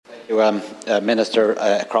Minister,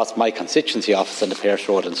 across my constituency office in the Pearse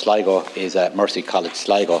Road in Sligo is Mercy College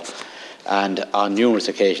Sligo, and on numerous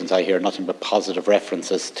occasions I hear nothing but positive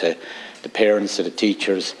references to the parents, to the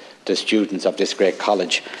teachers, to students of this great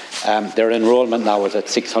college. Their enrolment now is at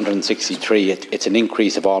 663. It's an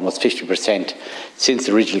increase of almost 50% since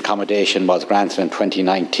the original accommodation was granted in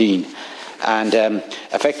 2019. And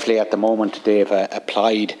effectively at the moment they've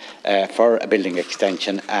applied for a building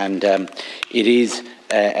extension, and it is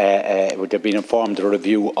they've been informed the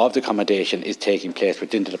review of the accommodation is taking place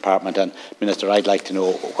within the department. And Minister, I'd like to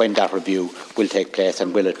know when that review will take place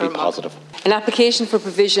and will it be positive? An application for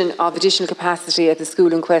provision of additional capacity at the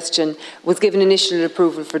school in question was given initial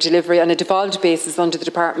approval for delivery on a devolved basis under the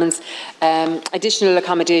department's additional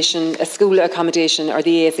accommodation, a school accommodation or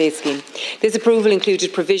the ASA scheme. This approval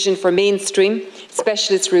included provision for mainstream,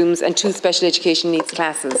 specialist rooms and 2 special education needs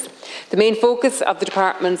classes. The main focus of the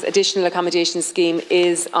department's additional accommodation scheme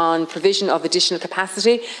is on provision of additional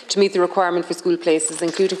capacity to meet the requirement for school places,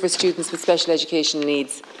 including for students with special education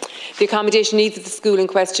needs. The accommodation needs of the school in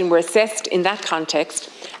question were assessed in that context,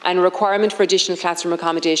 and a requirement for additional classroom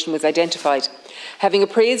accommodation was identified. Having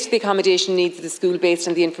appraised the accommodation needs of the school based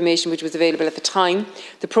on the information which was available at the time,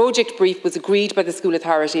 the project brief was agreed by the school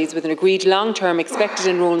authorities with an agreed long-term expected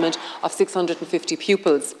enrolment of 650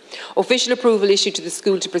 pupils. Official approval issued to the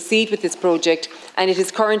school to proceed with this project, and it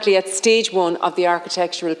is currently at stage 1 of the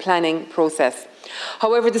architectural planning process.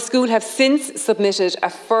 However, the school have since submitted a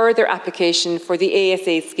further application for the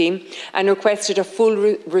ASA scheme and requested a full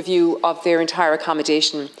review of their entire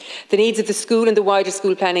accommodation. The needs of the school and the wider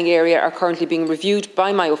school planning area are currently being reviewed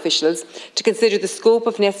by my officials to consider the scope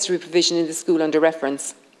of necessary provision in the school under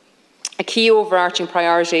reference. A key overarching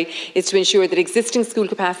priority is to ensure that existing school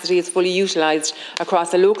capacity is fully utilised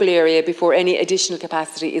across a local area before any additional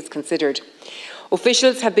capacity is considered.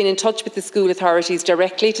 Officials have been in touch with the school authorities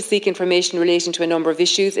directly to seek information relating to a number of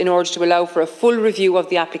issues in order to allow for a full review of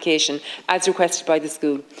the application as requested by the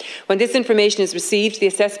school. When this information is received, the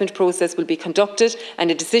assessment process will be conducted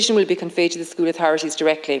and a decision will be conveyed to the school authorities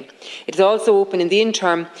directly. It is also open in the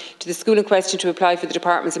interim to the school in question to apply for the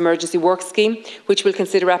department's emergency work scheme, which will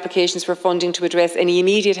consider applications for funding to address any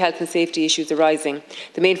immediate health and safety issues arising.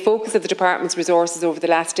 The main focus of the department's resources over the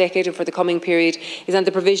last decade and for the coming period is on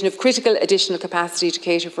the provision of critical additional capacity to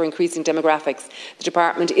cater for increasing demographics. The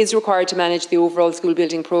department is required to manage the overall school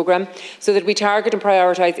building programme so that we target and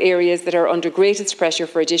prioritise areas that are under greatest pressure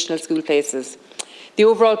for additional school places. The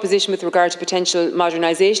overall position with regard to potential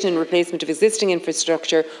modernisation and replacement of existing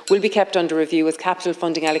infrastructure will be kept under review as capital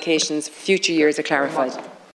funding allocations for future years are clarified.